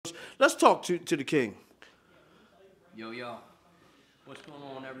let's talk to the king. Yo, what's going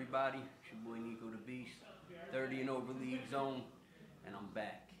on, everybody? It's your boy Nico The Beast, 30 and over league zone, and I'm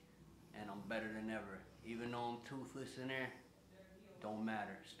back, and I'm better than ever. Even though I'm toothless in there, don't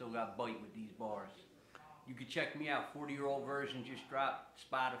matter. Still got bite with these bars. You can check me out. 40-year-old version just dropped.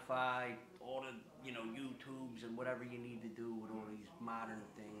 Spotify, all the YouTubes and whatever you need to do with all these modern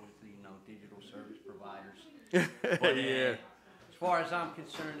things, digital service providers. But, Yeah. as far as I'm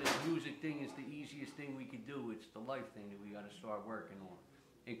concerned, this music thing is the easiest thing we could do. It's the life thing that we got to start working on.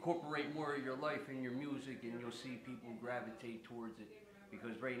 Incorporate more of your life in your music, and you'll see people gravitate towards it.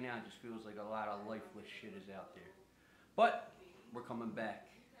 Because right now, it just feels like a lot of lifeless shit is out there. But we're coming back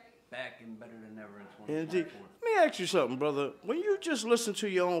and better than ever in 2024. Indeed. Let me ask you something, brother. When you just listen to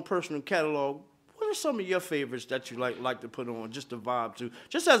your own personal catalog, what are some of your favorites that you like to put on, just to vibe to,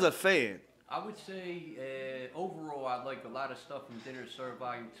 just as a fan? I would say overall, I like a lot of stuff from Dinner Serve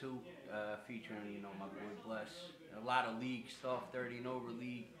Volume 2, featuring my boy Bless. A lot of league stuff, 30 and over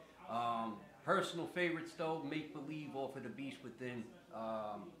league. Personal favorites though, Make Believe off of The Beast Within,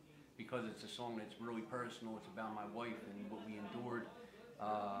 because it's a song that's really personal. It's about my wife and what we endured.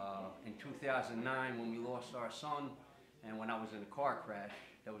 In 2009, when we lost our son, and when I was in a car crash,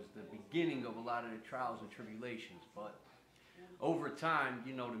 that was the beginning of a lot of the trials and tribulations. But over time,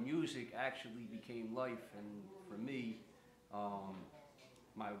 the music actually became life, and for me,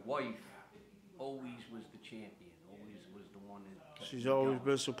 my wife always was the champion. Always was the one that kept She's me always going.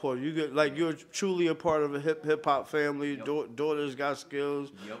 been supportive. You're truly a part of a hip hop family. Yep. Daughter's got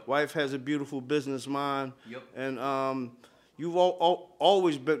skills. Yep. Wife has a beautiful business mind. Yep. And you've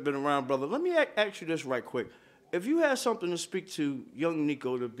always been around, brother. Let me ask you this right quick. If you had something to speak to young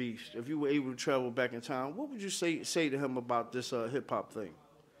Nico the Beast, if you were able to travel back in time, what would you say to him about this hip hop thing?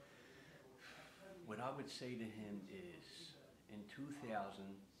 What I would say to him is, in 2000,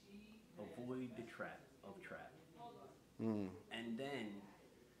 avoid the trap. And then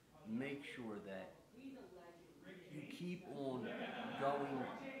make sure that you keep on going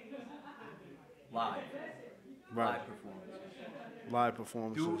live. Right. Live performances. Live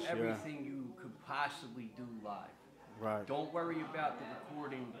performances. Do everything you could possibly do live. Right. Don't worry about the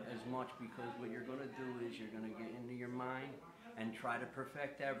recording as much, because what you're going to do is you're going to get into your mind and try to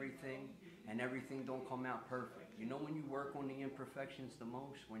perfect everything, and everything don't come out perfect. When you work on the imperfections the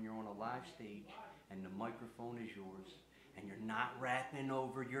most, when you're on a live stage and the microphone is yours, and you're not rapping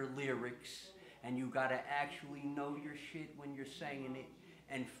over your lyrics, and you got to actually know your shit when you're saying it,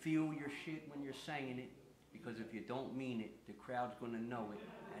 and feel your shit when you're saying it, because if you don't mean it, the crowd's going to know it,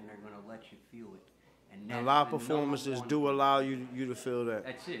 and they're going to let you feel it. And a lot of performances do allow you to feel that.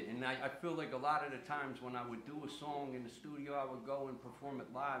 That's it. And I feel like a lot of the times when I would do a song in the studio, I would go and perform it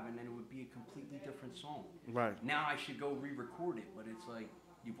live, and then it would be a completely different song. Right. Now I should go re-record it, but it's like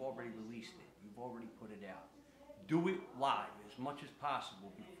you've already released it. You've already put it out. Do it live as much as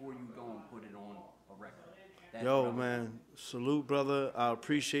possible before you go and put it on a record. That's Yo, man, salute, brother. I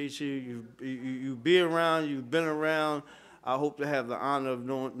appreciate you. You be around. You've been around. I hope to have the honor of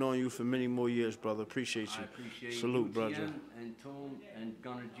knowing you for many more years, brother. Appreciate you. I appreciate salute, you, brother. and Toom and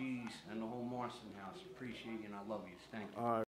Gunner G's and the whole Marston house. Appreciate you, and I love you. Thank you. All right.